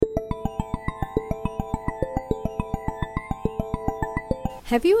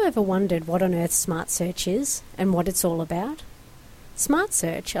Have you ever wondered what on earth Smartsearch is and what it's all about?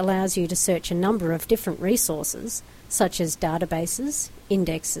 Smartsearch allows you to search a number of different resources, such as databases,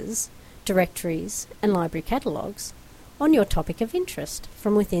 indexes, directories, and library catalogues, on your topic of interest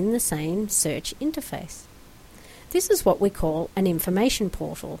from within the same search interface. This is what we call an information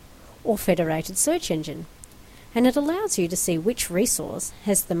portal, or federated search engine, and it allows you to see which resource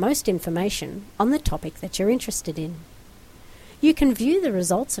has the most information on the topic that you're interested in. You can view the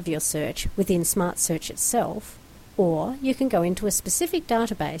results of your search within Smartsearch itself, or you can go into a specific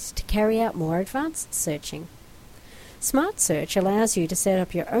database to carry out more advanced searching. Smartsearch allows you to set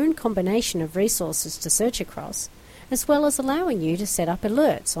up your own combination of resources to search across, as well as allowing you to set up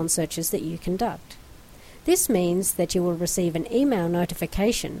alerts on searches that you conduct. This means that you will receive an email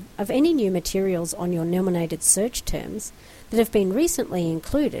notification of any new materials on your nominated search terms that have been recently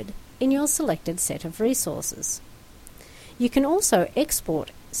included in your selected set of resources. You can also export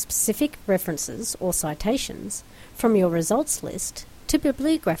specific references or citations from your results list to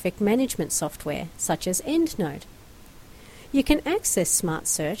bibliographic management software such as EndNote. You can access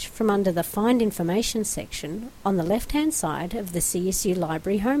Smartsearch from under the Find Information section on the left-hand side of the CSU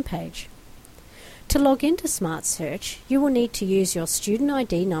Library homepage. To log into Smartsearch, you will need to use your student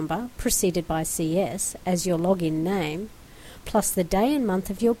ID number preceded by CS as your login name, plus the day and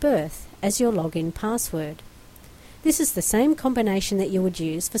month of your birth as your login password. This is the same combination that you would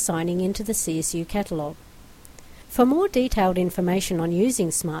use for signing into the CSU catalogue. For more detailed information on using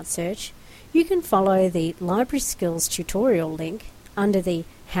Smartsearch, you can follow the Library Skills tutorial link under the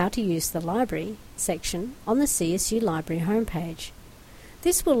How to Use the Library section on the CSU Library homepage.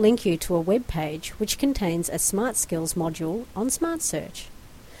 This will link you to a web page which contains a Smart Skills module on Smartsearch.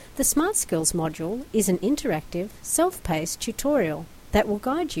 The Smart Skills module is an interactive, self-paced tutorial that will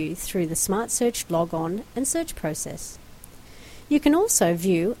guide you through the Smartsearch log-on and search process. You can also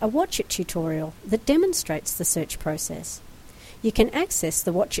view a Watch It tutorial that demonstrates the search process. You can access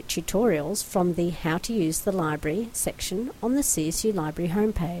the Watch It tutorials from the How to Use the Library section on the CSU Library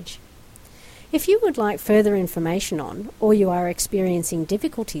homepage. If you would like further information on, or you are experiencing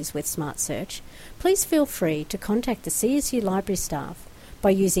difficulties with Smartsearch, please feel free to contact the CSU Library staff by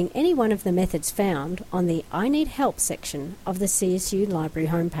using any one of the methods found on the I Need Help section of the CSU Library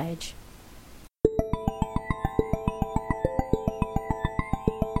homepage.